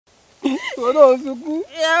Wọ́n náà sunkún.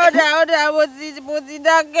 Ó dà mo ti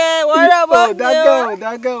dákẹ́ wọ́n náà bá mi o. Ó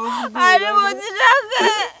dákẹ́ ó sunkún. Àní mo ti dákẹ́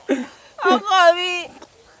ọkọ mi.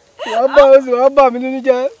 Wọ́n bá mi nínú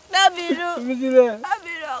jẹ́. Dábìlú. Mi sílẹ̀.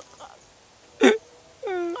 Dábìlú ọkọ.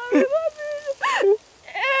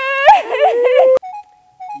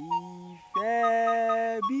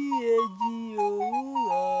 Ìfẹ́ bí èjì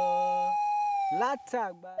òwúrọ̀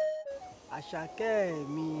látàgbà. Àṣàkẹ́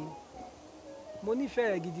mi, mo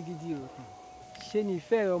nífẹ̀ẹ́ rẹ gidigidi o. Ṣé ni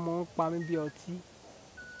ìfẹ́ rẹ ọmọ ń pa mí bí ọtí?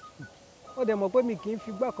 Ó dẹ̀ mọ̀ pé mi kì í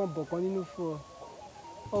fi gbà kan bọ̀ kan nínú fún ọ.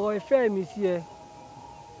 Ọ̀rọ̀ ìfẹ́ mi sí ẹ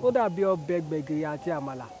ó dàbí ọbẹ̀ gbẹ̀gìrì àti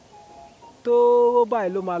àmàlà tó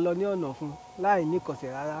báyìí ló máa lọ ní ọ̀nà fún láì ní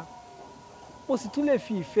kọ̀sẹ̀ rárá. Mo sì tún lè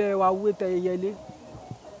fi ìfẹ́ wa wé tẹ ẹyẹlé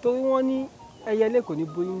torí wọ́n ní ẹyẹlé kò ní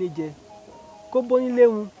bónílé jẹ kó bónílé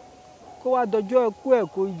hun kó wá dọjọ́ ẹkú ẹ̀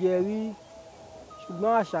kó yẹ rí.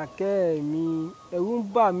 Ṣùgbọ́n Àṣàkẹ́ mi, ẹ̀rù ń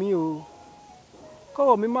bà mí o.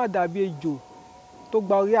 Kọ́rọ̀ mi má dàbí ejò tó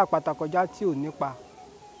gba orí àpáta kọjá tí ò nípa.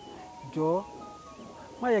 Jọ̀ọ́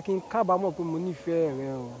má yẹ kí n kábàámọ̀ pé mo nífẹ̀ẹ́ rẹ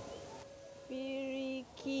o.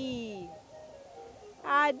 Bíríkì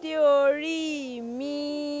adé orí mi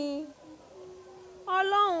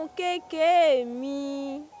ọlọ́run kékeré mi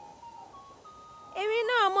èmi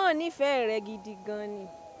náà mọ̀ nífẹ̀ẹ́ rẹ gidi gan ni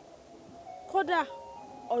kódà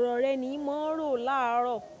ọ̀rọ̀ rẹ ní mọ́ ń rò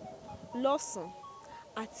láàárọ̀ lọ́sàn-án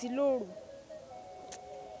àti lóru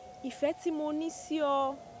ìfẹ́ tí mo ní sí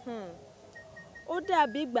ọ ó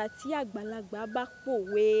dàbí ìgbà tí àgbàlagbà bá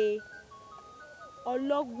pòwe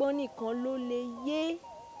ọlọ́gbọ́n nìkan ló lè yé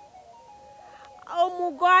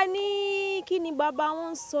òmùgọ̀ á ní kí ni bàbá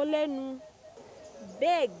wọn ń sọ lẹ́nu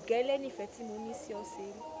bẹ́ẹ̀ gẹ́lẹ́ nífẹ̀ẹ́ tí mo ní sí ọ ṣe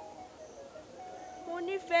rí mo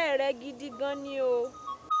nífẹ̀ẹ́ rẹ gidi gan ni o.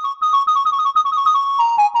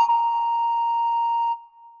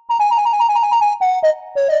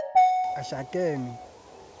 Àṣàkẹ́ mi,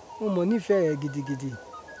 mo mọ̀ nífẹ̀ẹ́ rẹ gidigidi.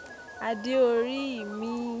 Adé orí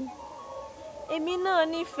mi èmi náà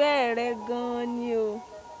nífẹ̀ẹ́ rẹ gan ni o.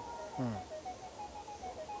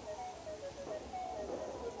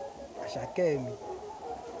 Àṣàkẹ́ mi,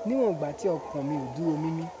 níwọ̀n ìgbà tí ọkàn mi ò dúró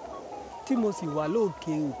mímí tí mo sì wà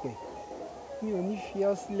lóòkè òpẹ̀ mi ò ní fi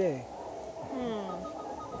ọ́ sílẹ̀.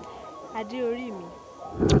 Adé orí mi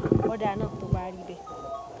ọ̀dà náà tó bá rí bẹ́ẹ̀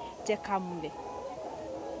jẹ́ ká múlẹ̀.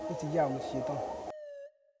 Ó ti yá àwọn ṣetán.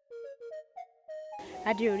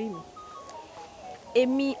 Adé orí mi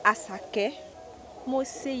èmi Àṣàkẹ́ mo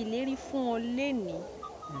ṣe ìlérí fún ọ lénìí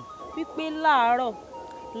wípé láàárọ̀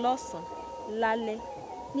lọ́sàn-án lálẹ́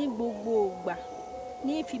ní gbogbo ìgbà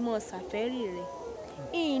ní ìfimọ̀ ṣàfẹ́rí rẹ̀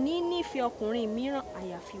ìní nífẹ̀ẹ́ ọkùnrin mìíràn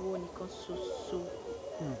àyàfi ìwọ nìkan ṣoṣo.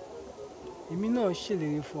 Èmi náà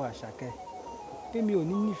ṣèlérí fún Àṣàkẹ́ pé mi ò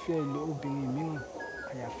ní nífẹ̀ẹ́ obìnrin mìíràn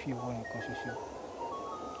àyàfi ìwọ nìkan ṣoṣo.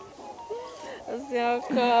 Ọ̀sẹ̀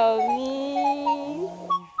ọkọ mi.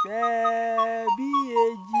 Ìfẹ́ bí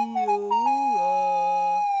èjì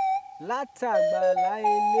òwúrọ̀ látàgbàlá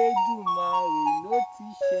Elédùmarè ló ti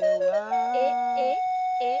ṣe wá.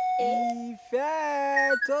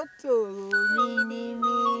 Ìfẹ́ tó tòrò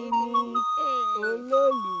mímímí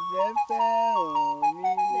olólùfẹ́ fẹ́ràn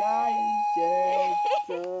mi láì jẹ́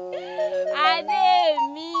tán. Adé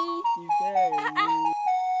mi. Ìfẹ́ mi.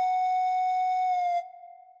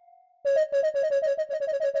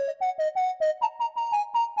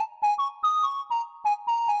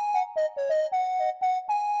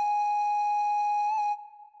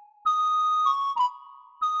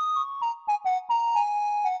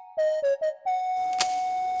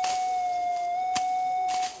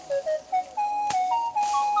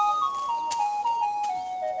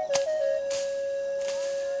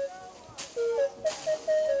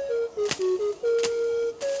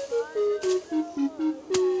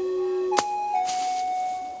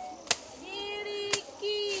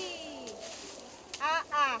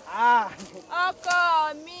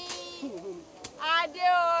 Ọkọ mi adé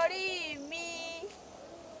orí mi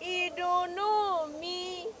ìdùnnú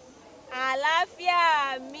mi àlàáfíà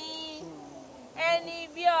mi ẹni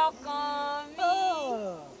bí ọkàn mi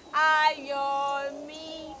ayọ̀ mi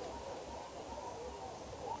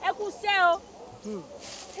ẹ kú sẹ́ o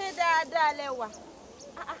ṣé dáadáa lẹ wà.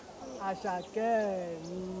 Àṣàkẹ́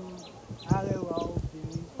mi arẹwà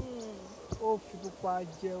obìnrin ó fi pupa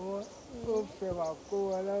jẹ wọ́n ó fẹwà kó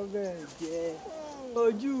wọn lọ́bẹ̀ jẹ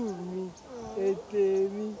ojú mi ètè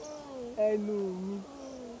mi ẹnu mi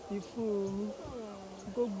ìfun mi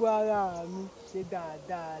gbogbo ara mi ṣe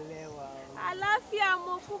dáadáa lẹ́wà o. Àlàáfíà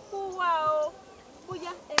mo kúkú wà o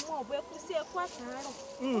bóyá ẹ mọ ọ̀bọ ẹkú sí ẹkú àtàárọ̀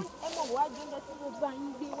ẹ mọ wájú oúnjẹ tí mo bá yín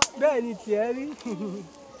gbé wá. bẹ́ẹ̀ ni tiẹ̀ rí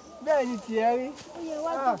bẹ́ẹ̀ ni tiẹ̀ rí. ó yẹ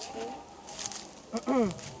wá jókòó.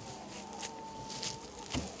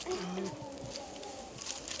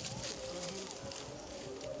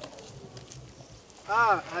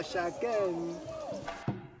 Àṣàkẹ́ mi.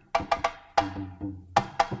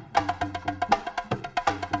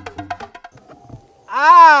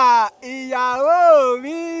 Ìyàwó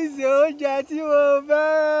mi ṣe oúnjẹ tí mo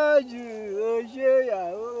fẹ́ jù ó ṣe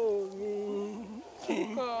ìyàwó mi.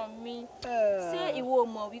 Ọkọ mi, ṣé ìwọ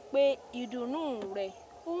mọ̀ wípé ìdùnnú rẹ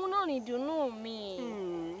òun náà ni ìdùnnú mi?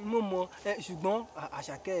 Mo mọ̀, ṣùgbọ́n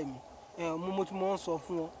Àṣàkẹ́ mi, mo tún mọ̀ ń sọ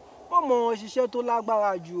fún ọ, wọ́n mọ̀ ṣiṣẹ́ tó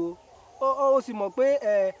lágbára jù o. Ó sì mọ̀ pé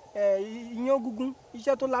iyán gúngún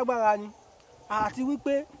iṣẹ́ tó lágbára ni, àti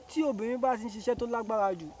wípé tí obìnrin bá ti ń ṣiṣẹ́ tó lágbára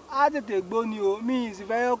jù á tètè gbó ni o. Mi ì sì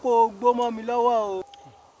fẹ́ kó o gbó mọ́ mi lọ́wọ́ o.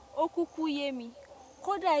 Ó kúkú yé mi,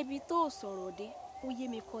 kódà ibi tó sọ̀rọ̀ dé ó yé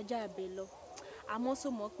mi kọjá abẹ lọ, àmọ́ sọ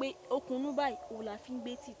mọ̀ pé okunnú báyìí òun la fi ń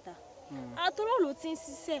gbé tìta. Àtọ́rọ̀ ló ti ń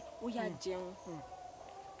ṣiṣẹ́ ó yá jẹun.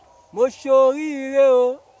 Mo ṣoríire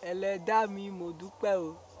o ẹlẹ́dá mi mo dúpẹ́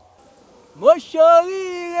o. Mo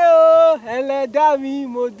ṣoríire o ẹlẹ́dá mi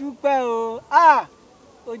mo dúpẹ́ o.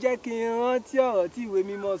 Ó jẹ́ kí n rántí ọ̀rọ̀ tí ìwé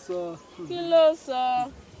mímọ́ sọ. Kí ló sọ?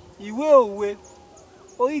 Ìwé òwe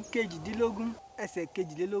orí 18 ẹsẹ̀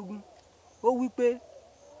 22 ó wí pé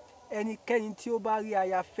ẹnikẹ́ni tí ó bá rí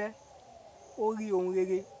aya fẹ́ ó rí ohun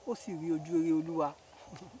rere ó sì rí ojú rere Olúwa.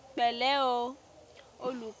 Pẹ̀lẹ́ o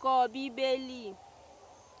olùkọ́ bíbélì,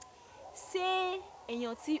 ṣé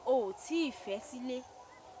èèyàn tí o ò tí ì fẹ́ sílé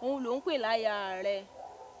òun ló ń pè láya rẹ̀?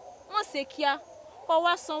 Wọ́n ṣe kíá kó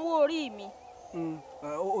wá sanwó orí mi.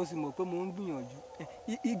 Ó sì mọ̀ pé mo ń gbìyànjú.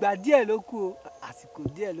 Ìgbà díẹ̀ ló kù o, àsìkò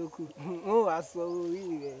díẹ̀ ló kù, n ó wá sanwó orí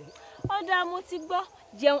rẹ̀. Ọ̀dà mo ti gbọ́,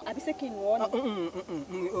 jẹun àbí ṣé kí n nù ọ́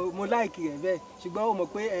ni? Mo láìkì rẹ̀ bẹ́ẹ̀, ṣùgbọ́n ó mọ̀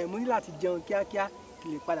pé mo ní láti jẹun kíákíá kí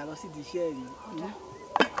n lè padà lọ sídìí iṣẹ́ mi.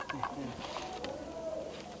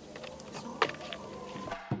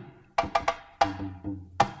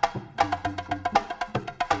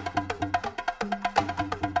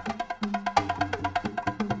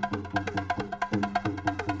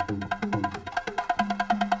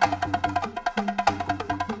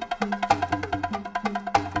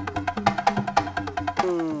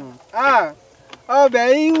 Ọbẹ̀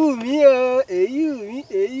yìí wù mí o, èyí wù mí,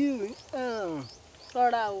 èyí wù mí.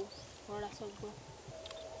 Rọra o, rọra sọgbọ́n.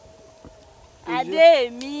 Adé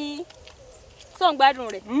mi tó ń gbádùn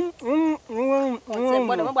rẹ̀. Ọ̀sẹ̀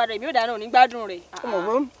gbọ́dọ̀ mọ́ gbádùn èmi ò dáná ò ní gbádùn rẹ̀.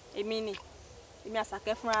 Èmi ni èmi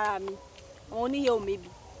Àṣàkẹ́ fúnra mi, àwọn oníyẹ̀ òmèbí.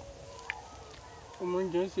 Ọmọ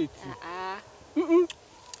oúnjẹ ń ṣètì.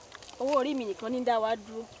 Owó orí mi nìkan ní dá wa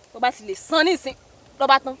dúró, tó bá ti lè san nísìn ló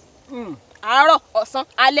bá tán. Àárọ̀ ọ̀sán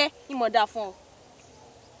alẹ́ ìmọ̀ dá fún ọ,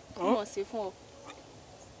 ìmọ̀ ṣe fún ọ.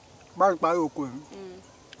 Bá ti parí oko ẹ̀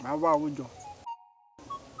máa wá owó jọ.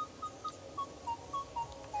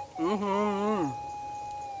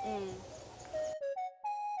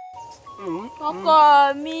 Ọkọ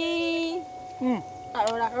mi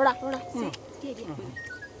rọra sí díẹ̀ díẹ̀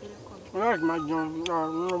pẹ̀lú ọkọ mi. Ọlọ́run ti máa jẹun ní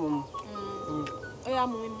ọmọ mi. Ó yá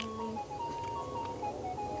mú mi.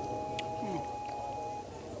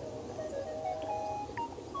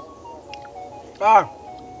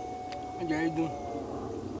 Oúnjẹ yìí dùn.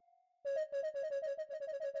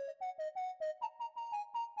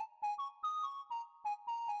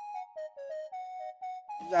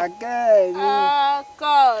 Àṣàkẹ́ mi.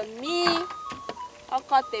 Ọkọ mi,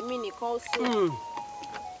 ọkọ tèmi nìkan ó so.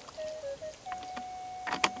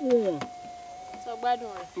 Sọ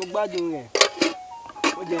gbádùn rẹ̀. Mo gbádùn rẹ̀,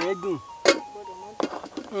 oúnjẹ yẹn dùn. Gbọ́dọ̀ mọ́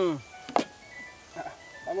dùn.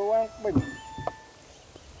 Àmọ́ wá ń pè mí.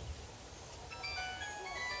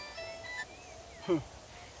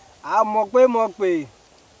 A mọ̀ pé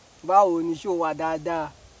báwo ni ṣó wà dáadáa.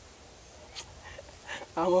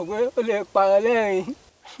 A mọ̀ pé ó lè parọ́ lẹ́rìn.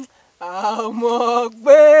 A mọ̀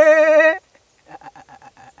pé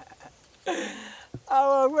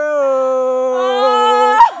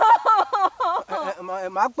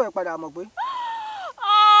màá pè padà mọ̀ pé.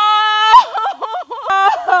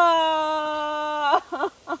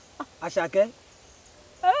 Àṣàkẹ́,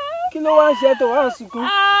 kí ló wá ń ṣe tó wá ń sunkún?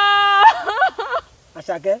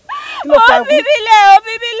 Àṣàkẹ́, kí ló fa ikú? Ó fi mí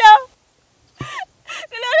lẹ̀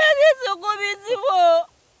kí ló dé tí sunkún mi tí mo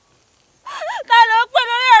ká ló pè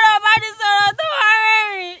lórí ẹ̀rọ ìbánisọ̀rọ̀ tó wá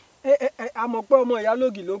rẹ́rìn. A mọ̀ pé ọmọ ìyá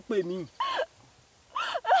lógì ló pè mí.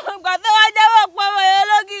 Ìgbà tó wá jábọ̀ pé ọmọ ìyá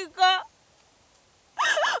lógì kan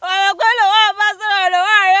ọ̀rọ̀ pé lòun á bá sọ̀rọ̀ lòun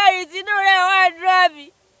á rẹ́rìn tínú rẹ̀ wá dúró mi.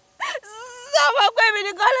 Sọ́mọ pé mi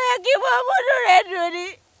nìkan ló yẹ kí mo múnú rẹ̀ dùn ni.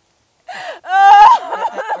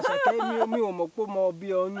 Àṣàkẹ́, mi ò mọ̀ pé mo bí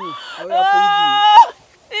ọ ní ọ̀rẹ́ àforíjì mi.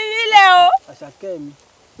 Fífi lẹ̀ o. Àṣàkẹ́ mi,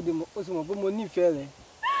 ó sì mọ̀ pé mo nífẹ̀ẹ́ rẹ̀.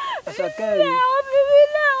 Àṣàkẹ́ mi. Fífi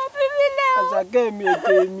lẹ̀ o. Àṣàkẹ́ mi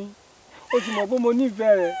ètè mi, ó sì mọ̀ pé mo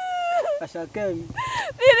nífẹ̀ẹ́ rẹ̀. Àṣàkẹ́ mi.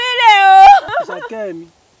 Fífi lẹ̀ o. Àṣàkẹ́ mi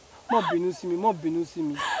má bínú sí mi má bínú sí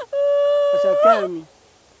mi Àṣàkẹ́ mi.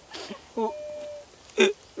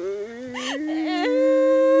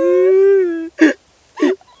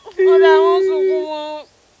 Ọ̀dà wọn sunkún wọn.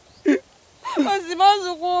 Ó sì mọ́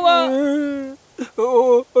sunkún wọn.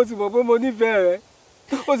 O sì mọ̀ pé mo nífẹ̀ẹ́ rẹ.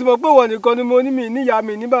 O sì mọ̀ pé ìwọ nìkan ni mo ní mi níyá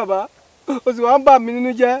mi ní bàbá. O sì wá ń bà mí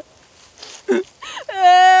nínú jẹ́.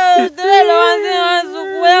 Tẹ́lẹ̀ lọ́wọ́ sí wọn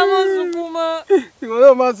sunkún ẹ mọ́ sunkún mọ́. Ìwọ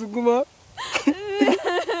náà má sunkún mọ́.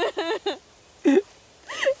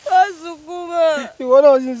 Ó sunkún mọ́. Ìwọ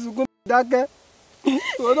náà sì sunkún dákẹ́.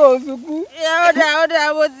 Ìwọ náà sunkún. Ó dà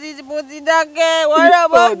mo ti dákẹ́. Wọ́n náà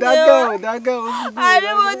bọ́ Ó dákẹ́ ó sunkún. Àní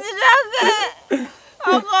mo ti dákẹ́.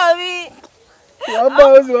 Ọkọ mi.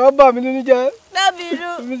 O sì wá bà mí nínú jẹ́. Dábìrú.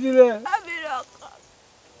 Fi mí sílẹ̀. Dábìrú ọkọ.